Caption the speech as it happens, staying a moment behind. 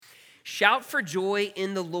Shout for joy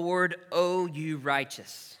in the Lord, O you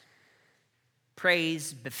righteous.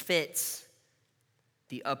 Praise befits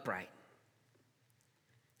the upright.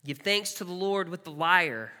 Give thanks to the Lord with the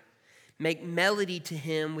lyre. Make melody to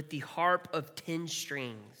him with the harp of 10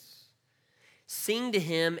 strings. Sing to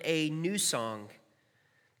him a new song.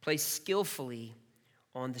 Play skillfully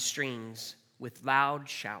on the strings with loud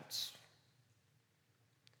shouts.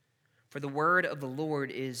 For the word of the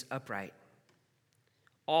Lord is upright.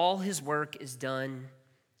 All his work is done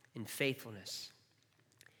in faithfulness.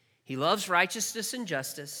 He loves righteousness and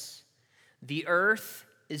justice. The earth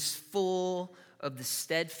is full of the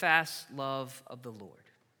steadfast love of the Lord.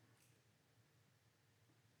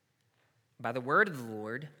 By the word of the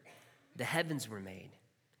Lord, the heavens were made,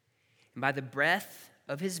 and by the breath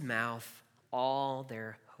of his mouth, all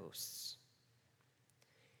their hosts.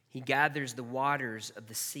 He gathers the waters of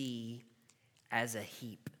the sea as a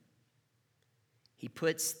heap. He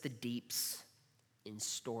puts the deeps in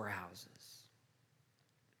storehouses.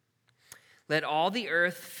 Let all the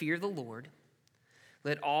earth fear the Lord.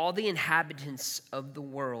 Let all the inhabitants of the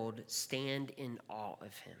world stand in awe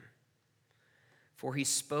of him. For he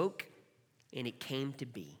spoke, and it came to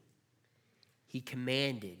be. He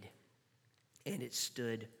commanded, and it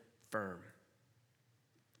stood firm.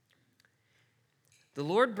 The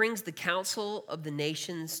Lord brings the counsel of the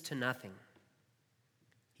nations to nothing.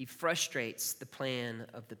 He frustrates the plan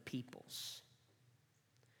of the peoples.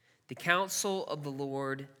 The counsel of the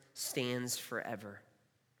Lord stands forever,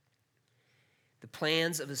 the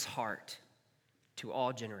plans of his heart to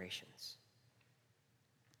all generations.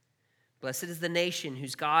 Blessed is the nation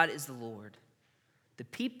whose God is the Lord, the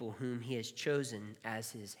people whom he has chosen as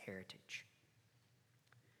his heritage.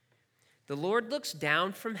 The Lord looks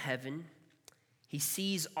down from heaven. He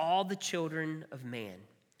sees all the children of man.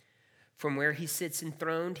 From where he sits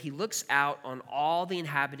enthroned, he looks out on all the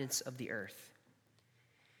inhabitants of the earth.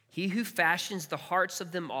 He who fashions the hearts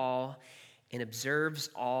of them all and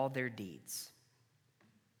observes all their deeds.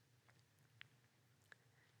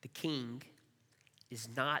 The king is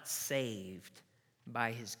not saved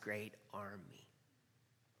by his great army.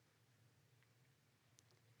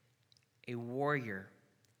 A warrior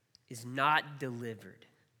is not delivered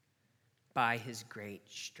by his great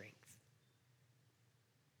strength.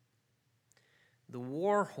 The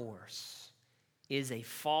war horse is a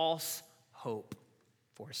false hope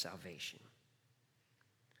for salvation.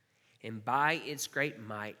 And by its great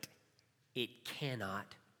might, it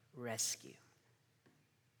cannot rescue.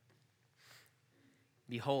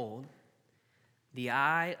 Behold, the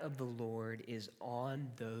eye of the Lord is on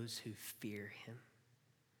those who fear him,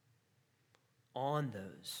 on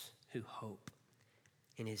those who hope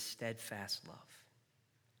in his steadfast love,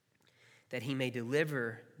 that he may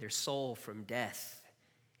deliver their soul from death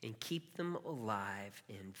and keep them alive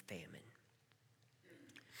in famine.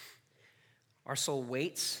 Our soul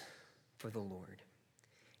waits for the Lord.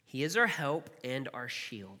 He is our help and our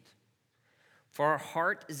shield. For our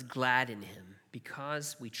heart is glad in him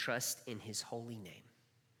because we trust in his holy name.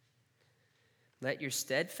 Let your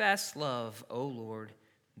steadfast love, O Lord,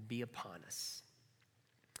 be upon us,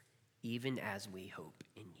 even as we hope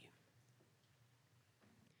in you.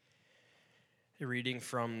 A reading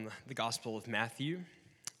from the Gospel of Matthew,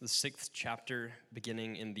 the 6th chapter,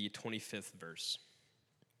 beginning in the 25th verse.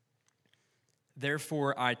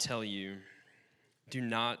 Therefore, I tell you, do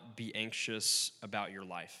not be anxious about your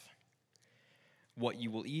life, what you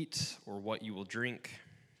will eat or what you will drink,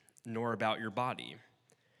 nor about your body,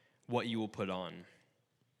 what you will put on.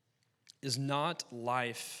 Is not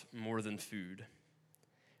life more than food,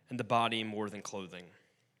 and the body more than clothing?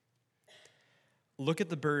 Look at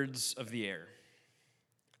the birds of the air.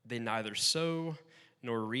 They neither sow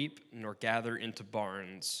nor reap nor gather into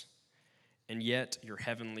barns, and yet your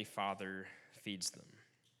heavenly Father feeds them.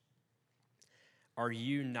 Are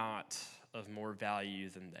you not of more value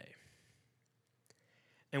than they?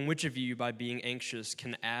 And which of you, by being anxious,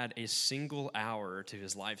 can add a single hour to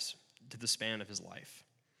the span of his life?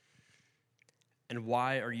 And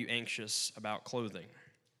why are you anxious about clothing?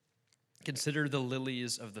 Consider the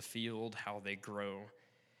lilies of the field, how they grow.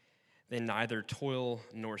 They neither toil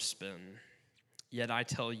nor spin. Yet I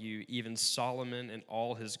tell you, even Solomon in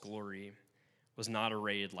all his glory was not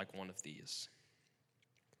arrayed like one of these.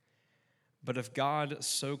 But if God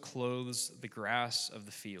so clothes the grass of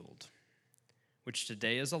the field, which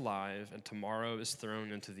today is alive and tomorrow is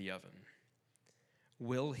thrown into the oven,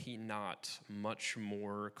 will he not much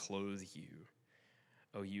more clothe you,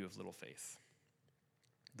 O you of little faith?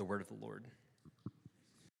 The word of the Lord.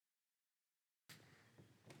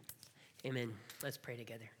 Amen. Let's pray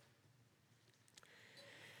together.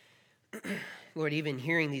 Lord, even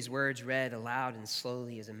hearing these words read aloud and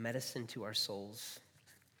slowly is a medicine to our souls.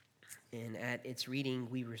 And at its reading,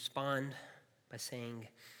 we respond by saying,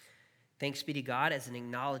 thanks be to God, as an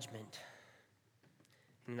acknowledgement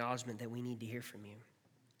that we need to hear from you.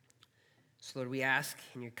 So, Lord, we ask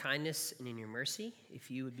in your kindness and in your mercy, if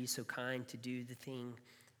you would be so kind to do the thing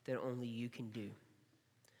that only you can do.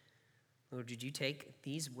 Lord, would you take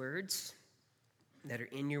these words that are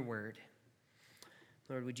in your word?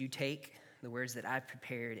 Lord, would you take the words that I've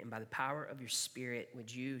prepared, and by the power of your Spirit,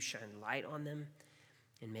 would you shine light on them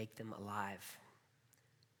and make them alive?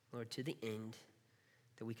 Lord, to the end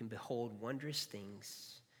that we can behold wondrous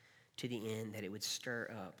things, to the end that it would stir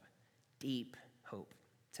up deep hope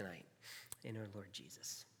tonight in our Lord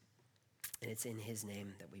Jesus. And it's in his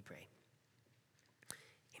name that we pray.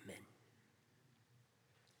 Amen.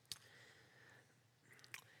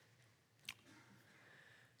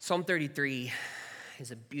 Psalm 33 is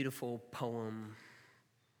a beautiful poem,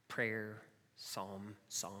 prayer, psalm,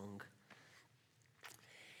 song.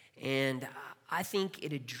 And I think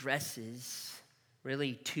it addresses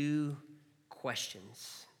really two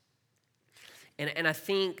questions. And I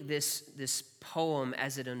think this poem,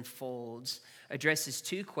 as it unfolds, addresses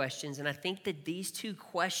two questions. And I think that these two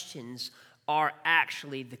questions are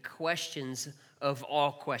actually the questions of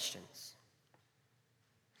all questions.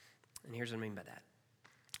 And here's what I mean by that.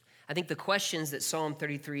 I think the questions that Psalm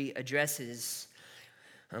 33 addresses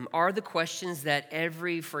are the questions that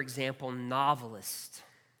every, for example, novelist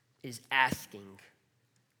is asking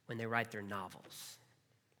when they write their novels.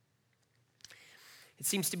 It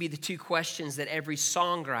seems to be the two questions that every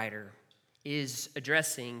songwriter is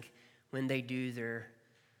addressing when they do their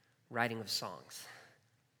writing of songs.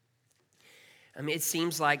 It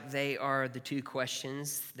seems like they are the two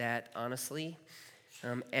questions that, honestly,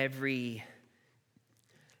 every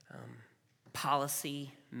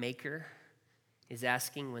policy maker is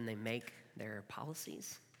asking when they make their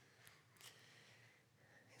policies.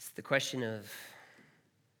 It's the question of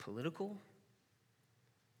political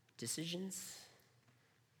decisions.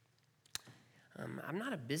 I'm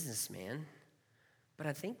not a businessman, but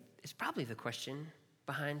I think it's probably the question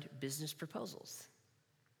behind business proposals.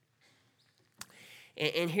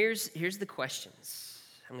 And here's the questions.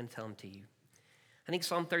 I'm going to tell them to you. I think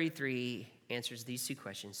Psalm 33 answers these two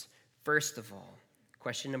questions. First of all,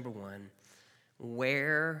 question number one,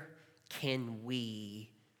 where can we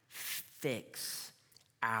fix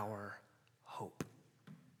our hope?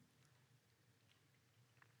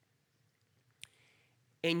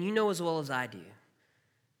 And you know as well as I do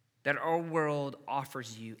that our world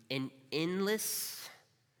offers you an endless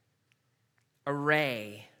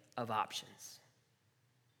array of options.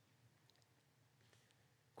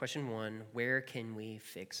 Question one, where can we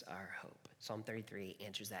fix our hope? Psalm 33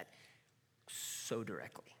 answers that so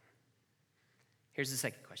directly. Here's the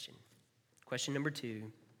second question. Question number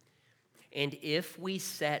two, and if we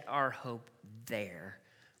set our hope there,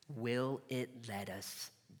 will it let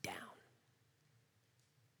us down?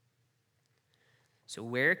 So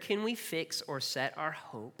where can we fix or set our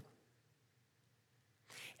hope?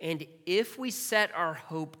 And if we set our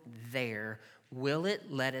hope there, will it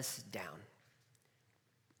let us down?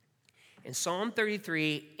 And Psalm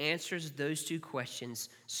 33 answers those two questions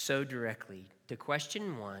so directly. To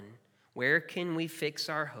question one, where can we fix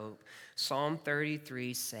our hope? Psalm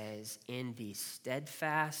 33 says, in the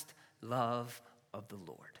steadfast love of the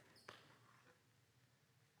Lord.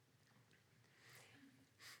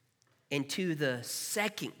 And to the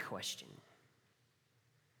second question,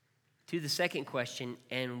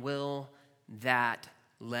 and will that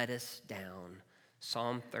let us down?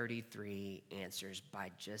 Psalm 33 answers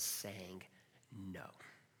by just saying no.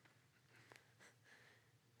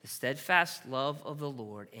 The steadfast love of the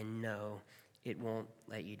Lord, and no, it won't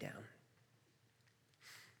let you down.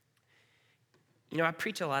 You know, I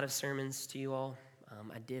preach a lot of sermons to you all.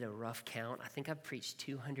 I did a rough count. I think I've preached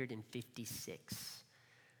 256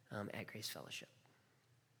 at Grace Fellowship.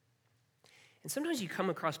 And sometimes you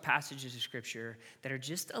come across passages of Scripture that are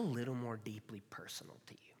just a little more deeply personal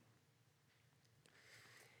to you.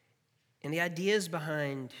 And the ideas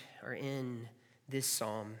behind are in this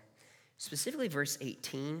psalm, specifically verse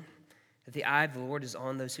 18, that the eye of the Lord is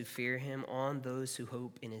on those who fear him, on those who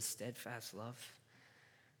hope in his steadfast love.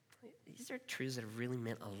 These are truths that have really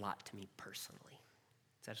meant a lot to me personally.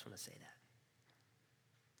 So I just want to say that.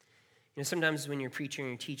 You know, sometimes when you're a preacher and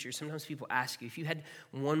you're a teacher, sometimes people ask you, if you had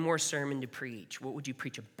one more sermon to preach, what would you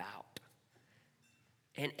preach about?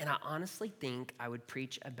 And I honestly think I would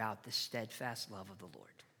preach about the steadfast love of the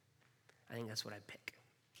Lord. I think that's what I'd pick.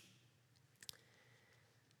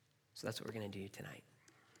 So that's what we're going to do tonight.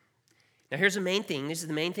 Now, here's the main thing. This is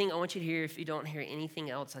the main thing I want you to hear. If you don't hear anything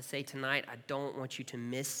else I say tonight, I don't want you to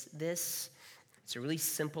miss this. It's a really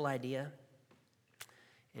simple idea.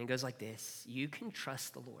 And it goes like this. You can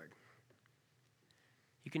trust the Lord.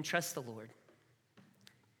 You can trust the Lord.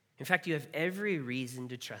 In fact, you have every reason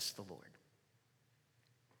to trust the Lord.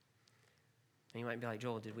 And you might be like,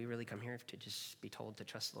 Joel, did we really come here to just be told to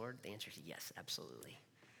trust the Lord? The answer is yes, absolutely.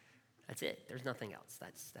 That's it. There's nothing else.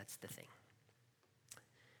 That's the thing.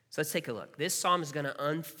 So let's take a look. This psalm is going to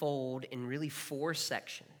unfold in really 4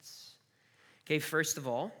 sections. Okay, first of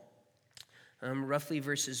all, roughly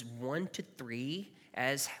verses 1 to 3,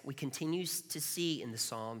 as we continue to see in the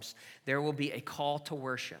Psalms, there will be a call to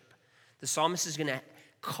worship. The psalmist is going to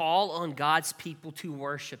call on God's people to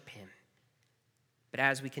worship him. But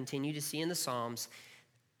as we continue to see in the Psalms,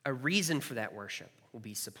 a reason for that worship will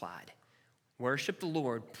be supplied. Worship the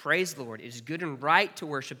Lord, praise the Lord. It is good and right to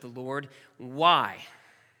worship the Lord. Why?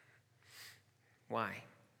 Why?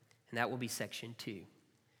 And that will be section 2.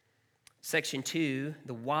 Section 2,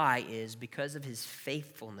 the why is because of his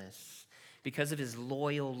faithfulness, because of his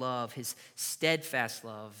loyal love, his steadfast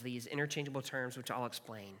love, these interchangeable terms which I'll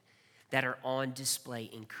explain, that are on display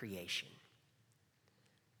in creation.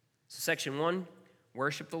 So section 1,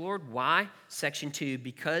 worship the Lord. Why? Section 2,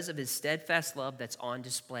 because of his steadfast love that's on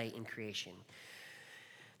display in creation.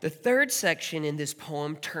 The third section in this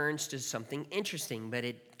poem turns to something interesting, but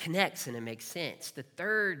it connects and it makes sense. The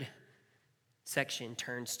third section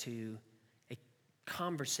turns to a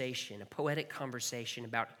conversation, a poetic conversation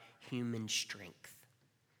about human strength.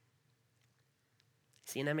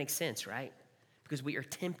 See, and that makes sense, right? Because we are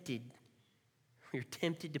tempted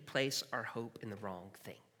to place our hope in the wrong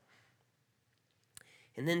thing.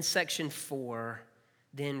 And then section 4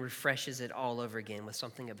 then refreshes it all over again with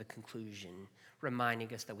something of a conclusion,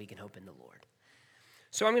 reminding us that we can hope in the Lord.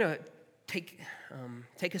 So I'm going to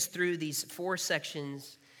take us through these 4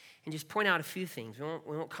 sections and just point out a few things.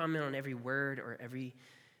 We won't comment on every word or every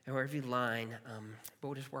line, but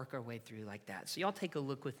we'll just work our way through like that. So y'all take a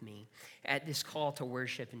look with me at this call to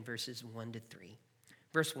worship in verses 1 to 3.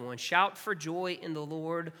 Verse 1, shout for joy in the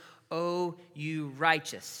Lord, O you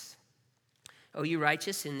righteous. O you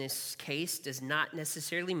righteous in this case does not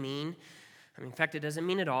necessarily mean, in fact, it doesn't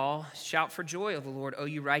mean at all. Shout for joy of the Lord, O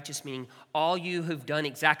you righteous, meaning all you who've done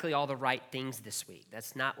exactly all the right things this week.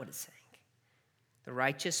 That's not what it's saying. The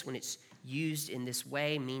righteous, when it's used in this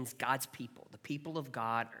way, means God's people, the people of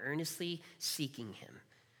God earnestly seeking him.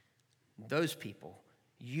 Those people,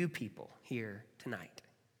 you people here tonight,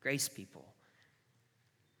 grace people,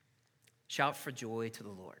 shout for joy to the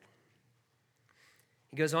Lord.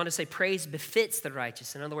 He goes on to say, praise befits the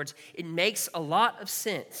righteous. In other words, it makes a lot of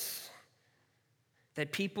sense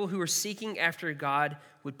that people who are seeking after God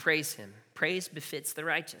would praise him. Praise befits the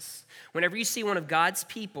righteous. Whenever you see one of God's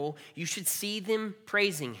people, you should see them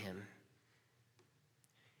praising him.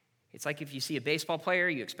 It's like if you see a baseball player,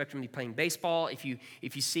 you expect them to be playing baseball. If you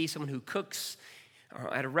see someone who cooks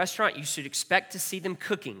at a restaurant, you should expect to see them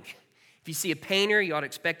cooking. If you see a painter, you ought to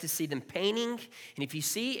expect to see them painting. And if you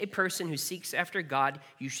see a person who seeks after God,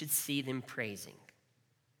 you should see them praising.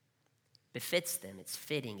 Befits them, it's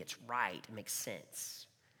fitting, it's right, it makes sense.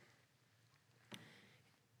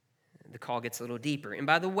 The call gets a little deeper. And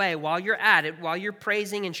by the way, while you're at it, while you're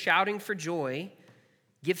praising and shouting for joy,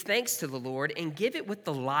 give thanks to the Lord and give it with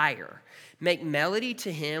the lyre. Make melody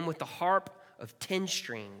to him with the harp of 10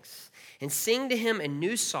 strings. And sing to him a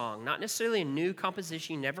new song, not necessarily a new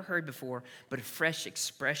composition you never heard before, but a fresh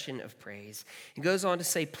expression of praise. He goes on to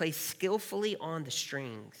say, play skillfully on the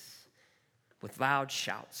strings with loud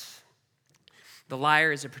shouts. The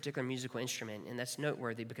lyre is a particular musical instrument, and that's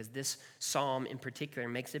noteworthy because this psalm in particular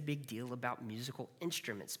makes a big deal about musical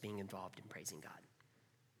instruments being involved in praising God.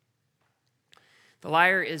 The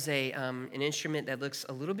lyre is an instrument that looks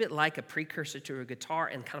a little bit like a precursor to a guitar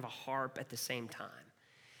and kind of a harp at the same time.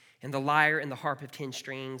 And the lyre and the harp of 10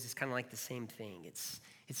 strings is kind of like the same thing. It's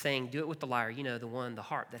saying, do it with the lyre, the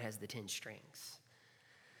harp that has the 10 strings.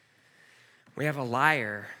 We have a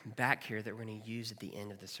lyre back here that we're going to use at the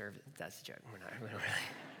end of the service. That's a joke. We're not really.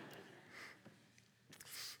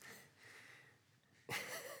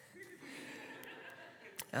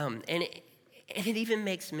 And it even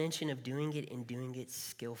makes mention of doing it and doing it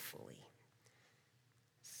skillfully.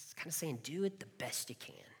 It's kind of saying, do it the best you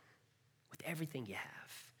can with everything you have.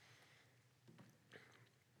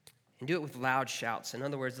 And do it with loud shouts. In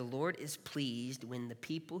other words, the Lord is pleased when the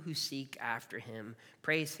people who seek after him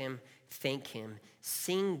praise him, thank him,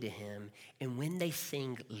 sing to him, and when they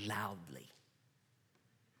sing loudly.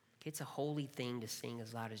 It's a holy thing to sing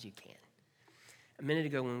as loud as you can. A minute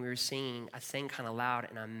ago when we were singing, I sang kind of loud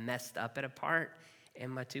and I messed up at a part,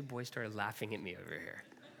 And my two boys started laughing at me over here.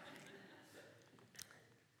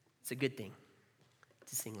 It's a good thing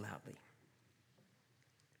to sing loudly.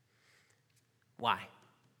 Why?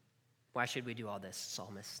 Why should we do all this,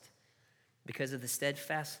 psalmist? Because of the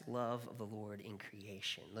steadfast love of the Lord in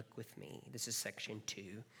creation. Look with me. This is section 2,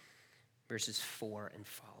 verses 4 and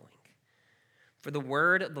following. For the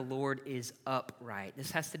word of the Lord is upright. This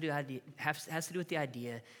has to do with the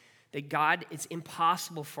idea that God, it's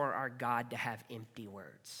impossible for our God to have empty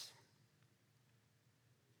words.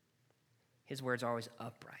 His words are always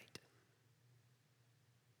upright.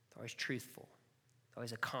 They're always truthful. They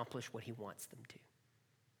always accomplish what he wants them to.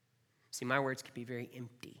 See, my words can be very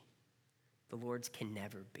empty. The Lord's can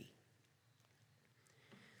never be.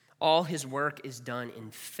 All his work is done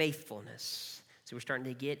in faithfulness. So we're starting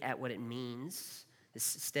to get at what it means, this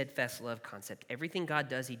steadfast love concept. Everything God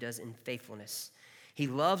does, he does in faithfulness. He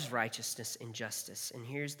loves righteousness and justice. And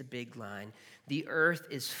here's the big line. The earth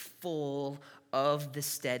is full of the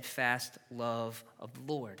steadfast love of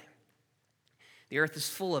the Lord. The earth is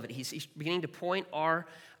full of it. He's beginning to point our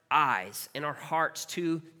eyes and our hearts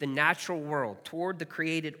to the natural world, toward the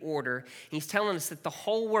created order. And he's telling us that the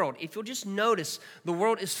whole world, if you'll just notice, the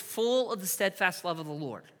world is full of the steadfast love of the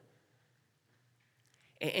Lord.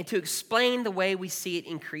 And to explain the way we see it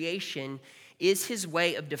in creation is his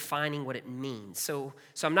way of defining what it means. So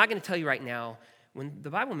I'm not going to tell you right now, when the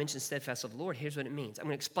Bible mentions steadfast love of the Lord, here's what it means. I'm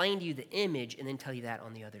going to explain to you the image and then tell you that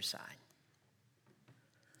on the other side.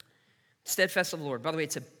 Steadfast love of the Lord. By the way,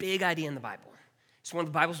 it's a big idea in the Bible. It's one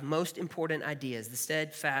of the Bible's most important ideas, the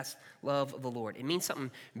steadfast love of the Lord. It means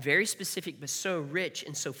something very specific, but so rich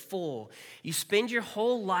and so full. You spend your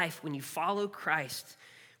whole life when you follow Christ,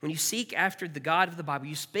 when you seek after the God of the Bible,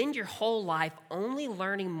 you spend your whole life only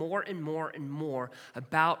learning more and more and more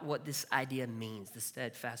about what this idea means, the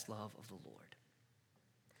steadfast love of the Lord.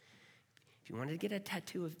 If you wanted to get a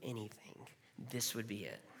tattoo of anything, this would be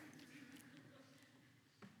it.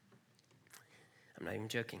 I'm not even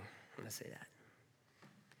joking when I say that.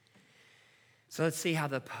 So let's see how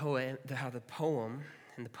the poem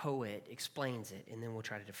and the poet explains it, and then we'll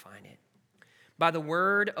try to define it. By the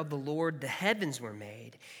word of the Lord the heavens were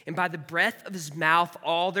made, and by the breath of his mouth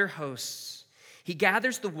all their hosts. He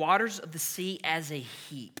gathers the waters of the sea as a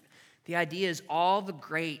heap. The idea is all the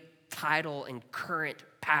great tidal and current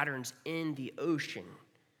patterns in the ocean.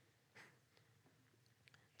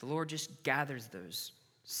 The Lord just gathers those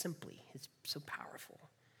simply. It's so powerful.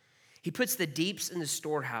 He puts the deeps in the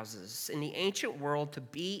storehouses. In the ancient world, to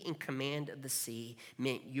be in command of the sea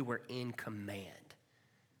meant you were in command,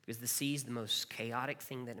 because the sea is the most chaotic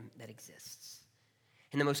thing that exists.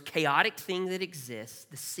 And the most chaotic thing that exists,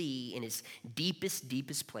 the sea in its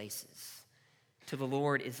deepest places, to the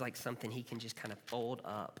Lord is like something he can just kind of fold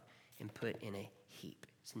up and put in a heap.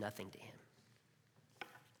 It's nothing to him.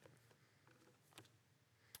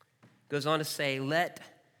 Goes on to say, let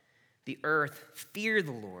the earth fear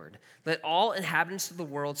the Lord. Let all inhabitants of the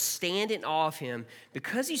world stand in awe of him.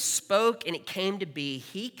 Because he spoke and it came to be,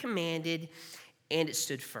 he commanded and it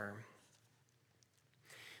stood firm.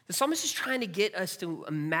 The psalmist is trying to get us to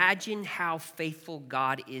imagine how faithful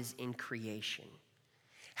God is in creation,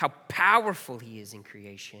 how powerful he is in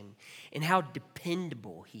creation, and how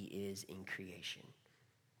dependable he is in creation,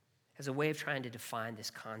 as a way of trying to define this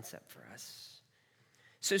concept for us.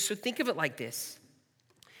 So think of it like this.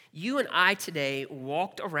 You and I today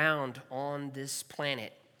walked around on this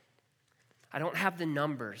planet. I don't have the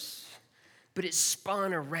numbers, but it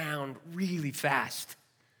spun around really fast.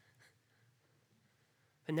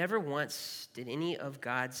 But never once did any of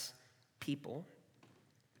God's people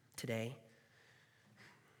today,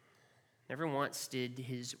 never once did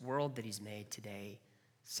his world that he's made today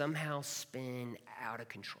somehow spin out of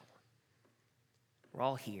control. We're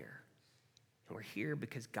all here, and we're here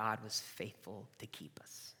because God was faithful to keep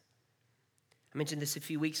us. I mentioned this a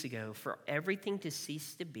few weeks ago. For everything to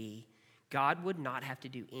cease to be, God would not have to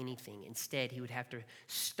do anything. Instead, he would have to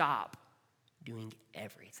stop doing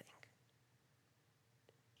everything.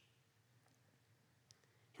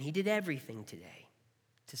 And he did everything today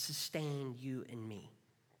to sustain you and me.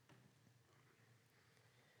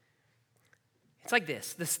 It's like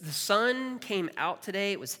this. The sun came out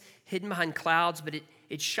today. It was hidden behind clouds, but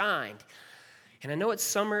it shined. And I know it's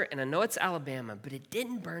summer, and I know it's Alabama, but it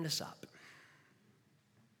didn't burn us up.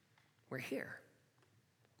 We're here.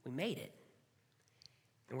 We made it.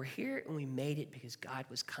 And we're here and we made it because God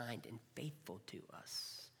was kind and faithful to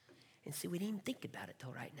us. And see, we didn't even think about it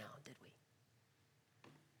till right now, did we?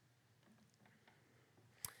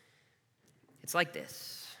 It's like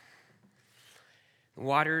this. The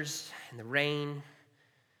waters and the rain,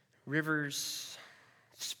 rivers,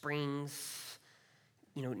 springs,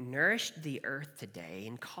 nourished the earth today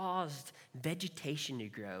and caused vegetation to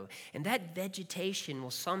grow. And that vegetation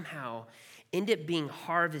will somehow end up being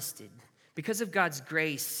harvested because of God's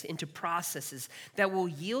grace into processes that will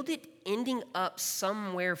yield it ending up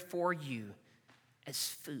somewhere for you as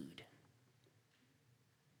food.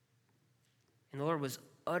 And the Lord was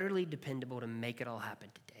utterly dependable to make it all happen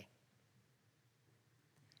today.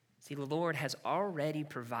 See, the Lord has already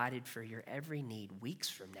provided for your every need weeks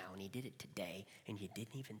from now, and he did it today, and you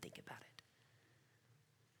didn't even think about it.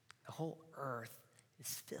 The whole earth is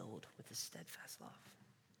filled with his steadfast love.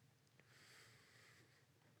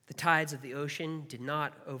 The tides of the ocean did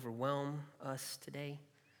not overwhelm us today.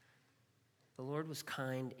 The Lord was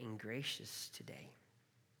kind and gracious today.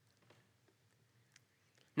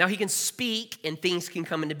 Now he can speak and things can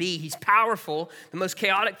come into being. He's powerful. The most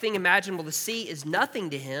chaotic thing imaginable to see is nothing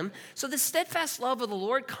to him. So the steadfast love of the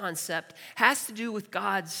Lord concept has to do with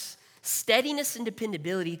God's steadiness and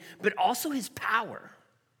dependability, but also his power.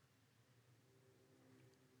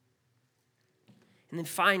 And then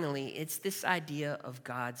finally, it's this idea of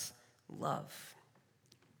God's love.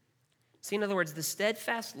 See, in other words, the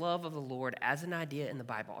steadfast love of the Lord as an idea in the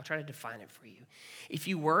Bible, I'll try to define it for you. If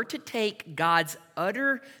you were to take God's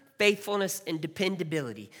utter faithfulness and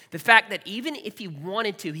dependability, the fact that even if he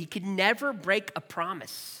wanted to, he could never break a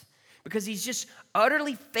promise because he's just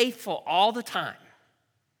utterly faithful all the time,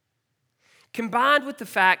 combined with the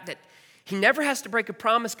fact that he never has to break a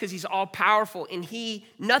promise because he's all powerful and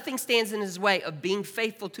nothing stands in his way of being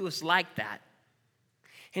faithful to us like that.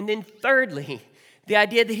 And then thirdly, the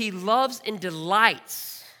idea that he loves and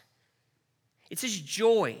delights. It's his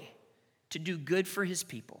joy to do good for his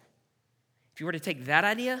people. If you were to take that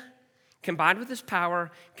idea, combined with his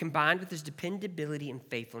power, combined with his dependability and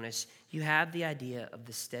faithfulness, you have the idea of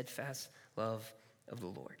the steadfast love of the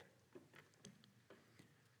Lord.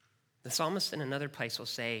 The psalmist in another place will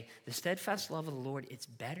say, the steadfast love of the Lord, it's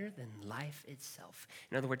better than life itself.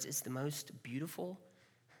 In other words, it's the most beautiful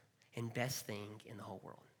and best thing in the whole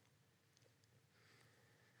world.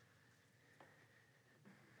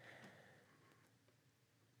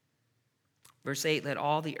 Verse 8, let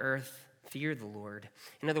all the earth fear the Lord.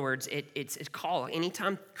 In other words, it's a call.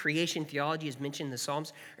 Anytime creation theology is mentioned in the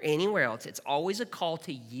Psalms or anywhere else, it's always a call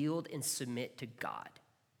to yield and submit to God.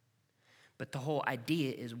 But the whole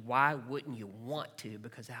idea is, why wouldn't you want to?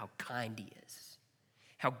 Because of how kind he is,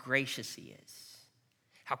 how gracious he is,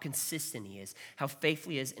 how consistent he is, how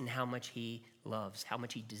faithful he is, and how much he loves, how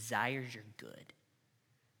much he desires your good.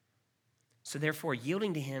 So therefore,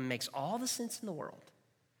 yielding to him makes all the sense in the world.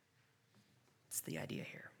 It's the idea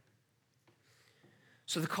here.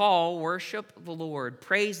 So the call, worship the Lord,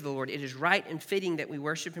 praise the Lord. It is right and fitting that we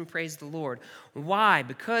worship and praise the Lord. Why?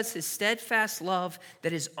 Because his steadfast love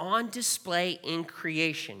that is on display in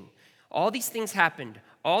creation. All these things happened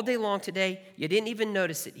all day long today. You didn't even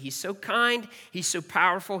notice it. He's so kind. He's so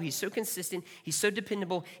powerful. He's so consistent. He's so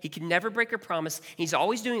dependable. He can never break a promise. He's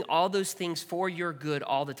always doing all those things for your good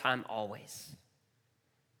all the time, always.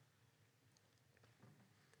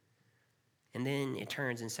 And then it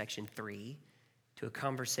turns in section 3 to a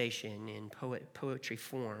conversation in poetry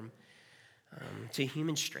form to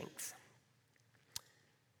human strength.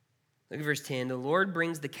 Look at verse 10. The Lord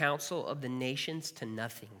brings the counsel of the nations to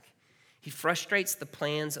nothing. He frustrates the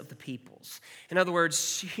plans of the peoples. In other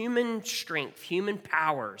words, human strength, human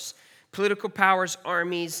powers, political powers,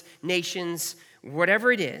 armies, nations,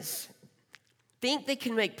 whatever it is, think they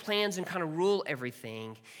can make plans and kind of rule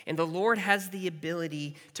everything. And the Lord has the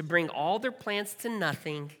ability to bring all their plans to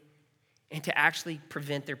nothing and to actually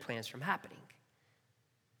prevent their plans from happening.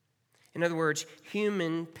 In other words,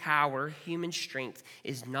 human power, human strength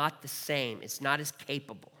is not the same. It's not as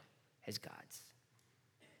capable as God's.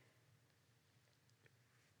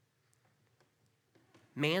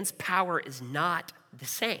 Man's power is not the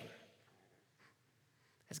same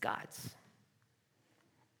as God's.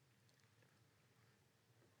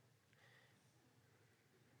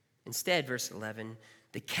 Instead, verse 11,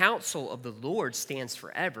 the counsel of the Lord stands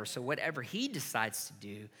forever, so whatever he decides to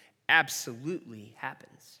do absolutely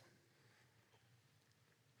happens.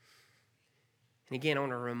 And again, I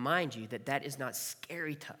want to remind you that that is not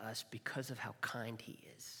scary to us because of how kind he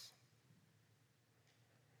is.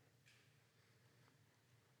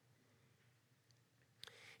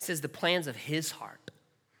 It says the plans of his heart,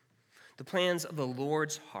 the plans of the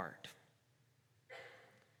Lord's heart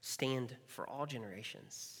stand for all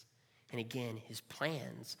generations. And again, his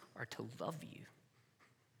plans are to love you.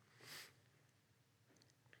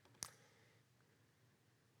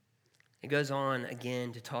 It goes on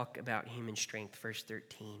again to talk about human strength, verse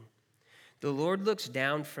 13. The Lord looks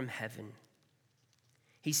down from heaven.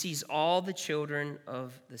 He sees all the children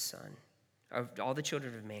of the Son, of all the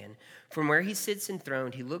children of man. From where he sits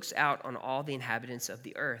enthroned, he looks out on all the inhabitants of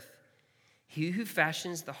the earth. He who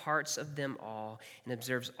fashions the hearts of them all and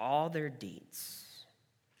observes all their deeds.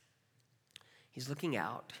 He's looking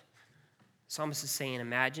out. The psalmist is saying,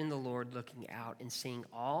 imagine the Lord looking out and seeing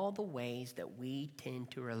all the ways that we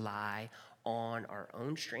tend to rely on our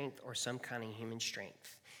own strength or some kind of human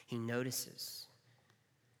strength. He notices.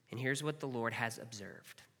 And here's what the Lord has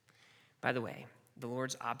observed. By the way, the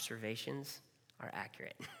Lord's observations are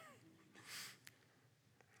accurate.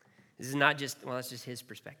 This is not just, well, that's just his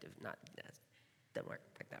perspective. Doesn't work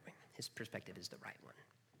like that way. His perspective is the right one.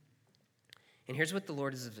 And here's what the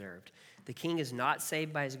Lord has observed. The king is not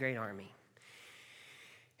saved by his great army,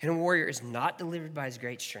 and a warrior is not delivered by his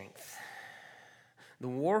great strength. The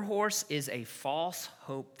war horse is a false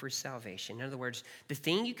hope for salvation. In other words, the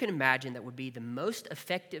thing you can imagine that would be the most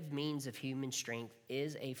effective means of human strength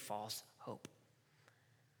is a false hope.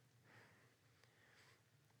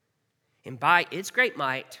 And by its great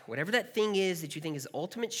might, whatever that thing is that you think is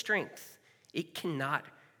ultimate strength, it cannot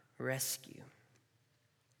rescue.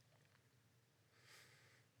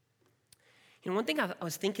 And one thing I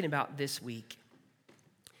was thinking about this week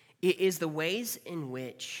is the ways in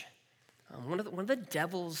which one of the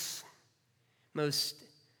devil's most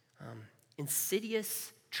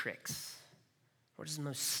insidious tricks, or his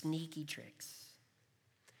most sneaky tricks,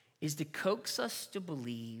 is to coax us to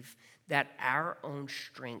believe that our own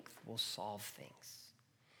strength will solve things.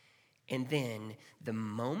 And then the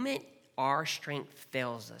moment our strength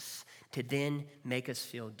fails us, to then make us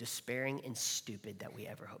feel despairing and stupid that we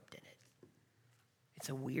ever hoped in it. It's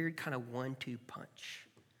a weird kind of 1-2 punch.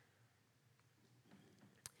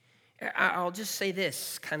 I'll just say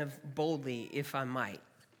this kind of boldly, if I might.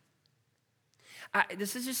 I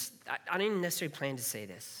didn't even necessarily plan to say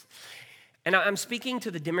this. And I'm speaking to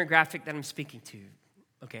the demographic that I'm speaking to,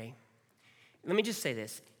 okay? Let me just say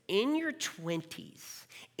this. In your 20s,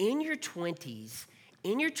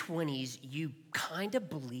 you kind of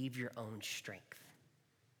believe your own strength.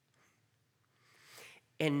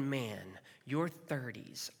 And man, your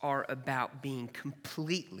 30s are about being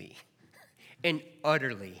completely and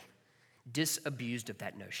utterly disabused of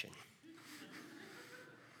that notion.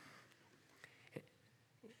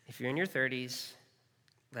 If you're in your 30s,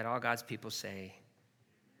 let all God's people say,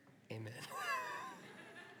 amen.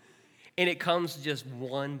 And it comes just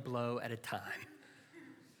one blow at a time.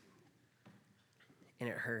 And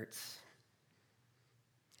it hurts.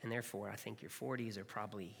 And therefore, I think your 40s are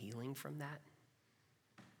probably healing from that.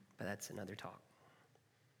 But that's another talk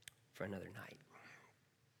for another night.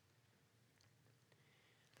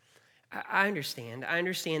 I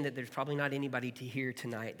understand that there's probably not anybody to hear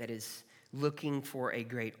tonight that is looking for a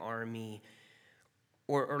great army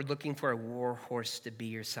or looking for a war horse to be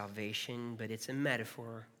your salvation, but it's a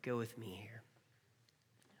metaphor. Go with me here.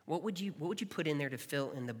 What would you put in there to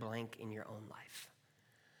fill in the blank in your own life?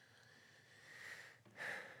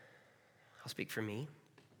 I'll speak for me.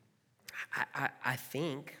 I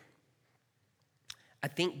think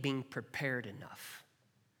being prepared enough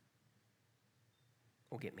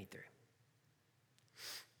will get me through.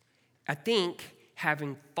 I think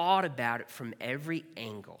having thought about it from every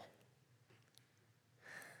angle.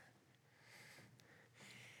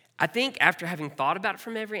 I think after having thought about it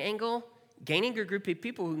from every angle, gaining a group of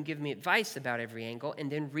people who can give me advice about every angle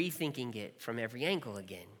and then rethinking it from every angle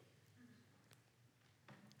again.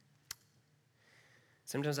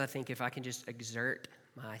 Sometimes I think if I can just exert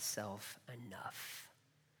myself enough,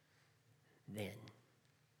 then.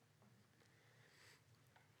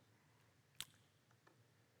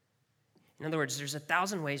 In other words, there's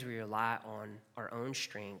 1,000 ways we rely on our own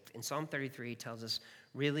strength. And Psalm 33 tells us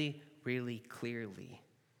really, really clearly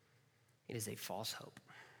it is a false hope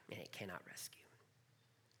and it cannot rescue.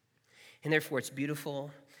 And therefore, it's beautiful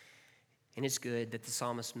and it's good that the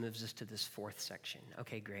psalmist moves us to this fourth section.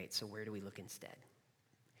 Okay, great. So where do we look instead?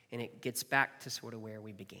 And it gets back to sort of where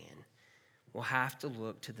we began. We'll have to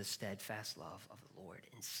look to the steadfast love of the Lord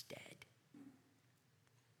instead.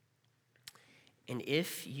 And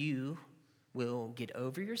if you will get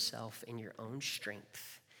over yourself and your own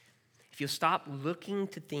strength, if you'll stop looking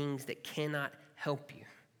to things that cannot help you,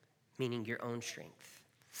 meaning your own strength,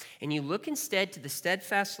 and you look instead to the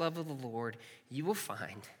steadfast love of the Lord, you'll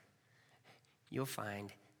find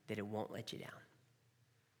that it won't let you down.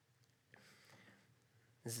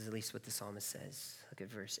 This is at least what the psalmist says. Look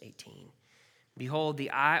at verse 18. Behold,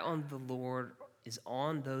 the eye on the Lord is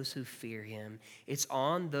on those who fear him. It's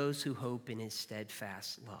on those who hope in his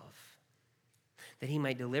steadfast love, that he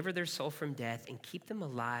might deliver their soul from death and keep them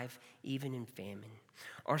alive even in famine.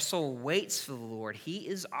 Our soul waits for the Lord. He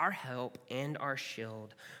is our help and our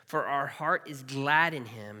shield. For our heart is glad in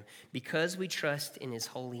him because we trust in his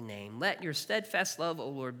holy name. Let your steadfast love, O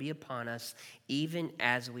Lord, be upon us, even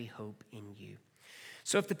as we hope in you.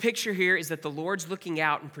 So if the picture here is that the Lord's looking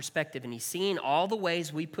out in perspective and he's seeing all the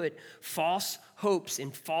ways we put false hopes in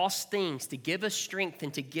false things to give us strength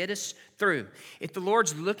and to get us through. If the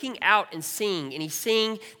Lord's looking out and seeing, and he's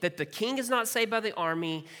seeing that the king is not saved by the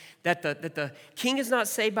army, that the king is not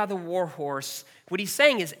saved by the war horse, what he's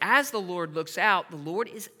saying is as the Lord looks out, the Lord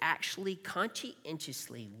is actually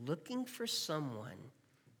conscientiously looking for someone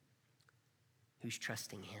who's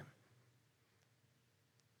trusting him.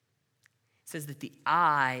 Says that the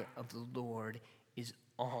eye of the Lord is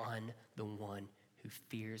on the one who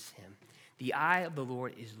fears him. The eye of the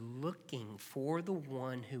Lord is looking for the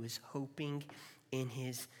one who is hoping in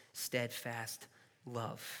his steadfast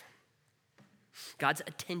love. God's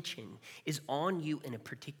attention is on you in a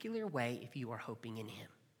particular way if you are hoping in him.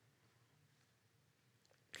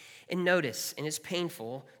 And notice, and it's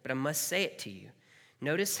painful, but I must say it to you,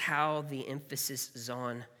 notice how the emphasis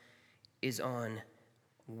is on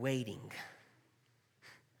waiting.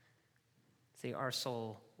 See, our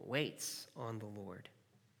soul waits on the Lord.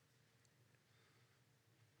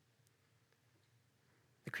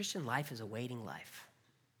 The Christian life is a waiting life.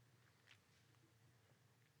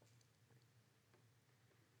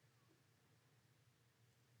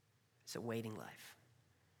 It's a waiting life.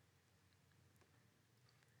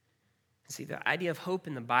 See, the idea of hope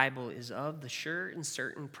in the Bible is of the sure and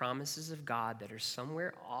certain promises of God that are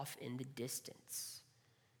somewhere off in the distance.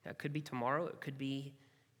 That could be tomorrow, it could be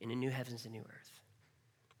in a new heavens and new earth.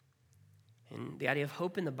 And the idea of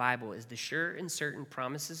hope in the Bible is the sure and certain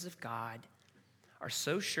promises of God are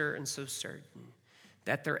so sure and so certain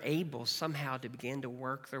that they're able somehow to begin to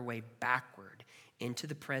work their way backward into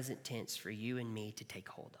the present tense for you and me to take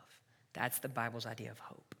hold of. That's the Bible's idea of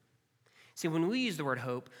hope. See, when we use the word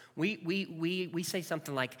hope, we say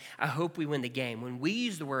something like, I hope we win the game. When we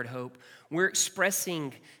use the word hope, we're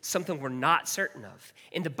expressing something we're not certain of.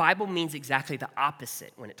 And the Bible means exactly the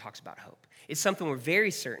opposite when it talks about hope. It's something we're very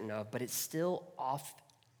certain of, but it's still off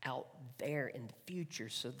out there in the future,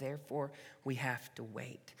 so therefore we have to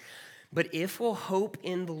wait. But if we'll hope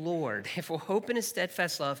in the Lord, if we'll hope in his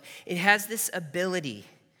steadfast love, it has this ability.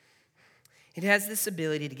 It has this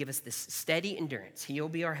ability to give us this steady endurance. He'll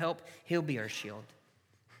be our help. He'll be our shield.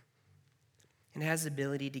 It has the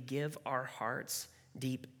ability to give our hearts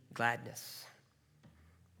deep gladness.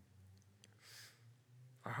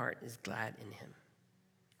 Our heart is glad in him.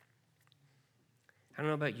 I don't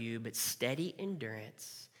know about you, but steady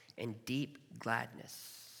endurance and deep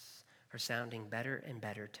gladness are sounding better and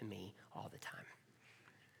better to me all the time.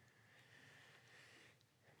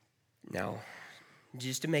 Now,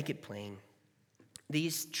 just to make it plain,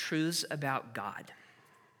 these truths about God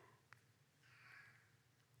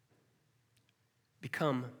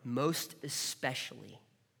become most especially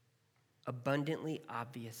abundantly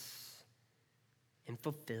obvious and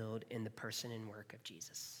fulfilled in the person and work of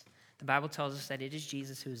Jesus. The Bible tells us that it is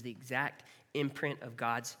Jesus who is the exact imprint of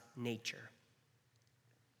God's nature.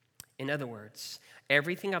 In other words,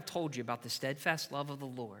 everything I've told you about the steadfast love of the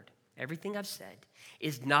Lord, everything I've said,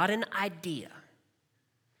 is not an idea,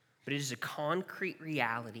 but it is a concrete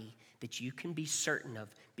reality that you can be certain of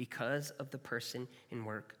because of the person and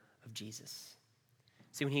work of Jesus.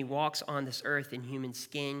 See, when he walks on this earth in human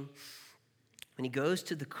skin, when he goes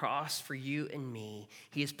to the cross for you and me,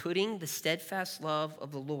 he is putting the steadfast love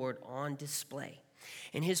of the Lord on display.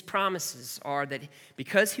 And his promises are that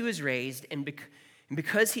because he was raised and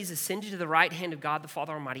because he's ascended to the right hand of God the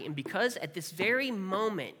Father Almighty, and because at this very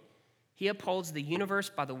moment he upholds the universe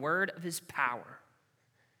by the word of his power,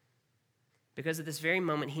 because at this very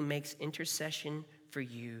moment he makes intercession for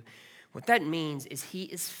you, what that means is he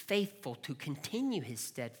is faithful to continue his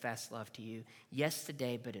steadfast love to you, yes,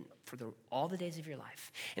 today, but for all the days of your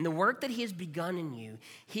life. And the work that he has begun in you,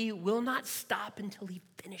 he will not stop until he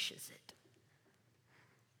finishes it.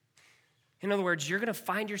 In other words, you're going to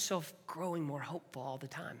find yourself growing more hopeful all the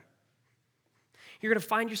time. You're going to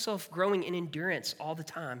find yourself growing in endurance all the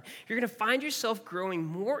time. You're going to find yourself growing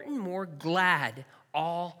more and more glad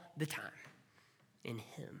all the time in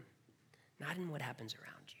him, not in what happens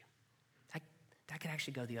around you. That could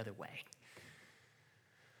actually go the other way.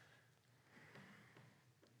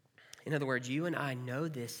 In other words, you and I know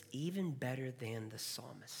this even better than the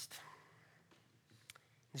psalmist.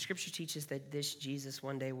 The scripture teaches that this Jesus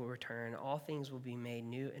one day will return. All things will be made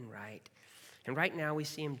new and right. And right now we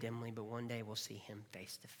see him dimly, but one day we'll see him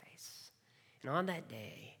face to face. And on that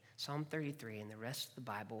day, Psalm 33 and the rest of the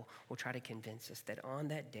Bible will try to convince us that on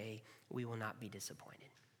that day we will not be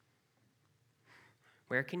disappointed.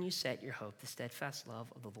 Where can you set your hope? The steadfast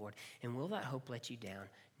love of the Lord. And will that hope let you down?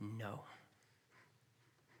 No.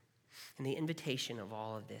 And the invitation of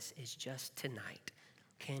all of this is just tonight.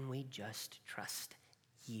 Can we just trust,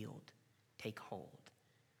 yield, take hold,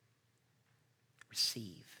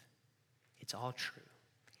 receive? It's all true.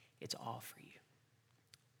 It's all for you.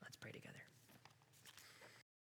 Let's pray together.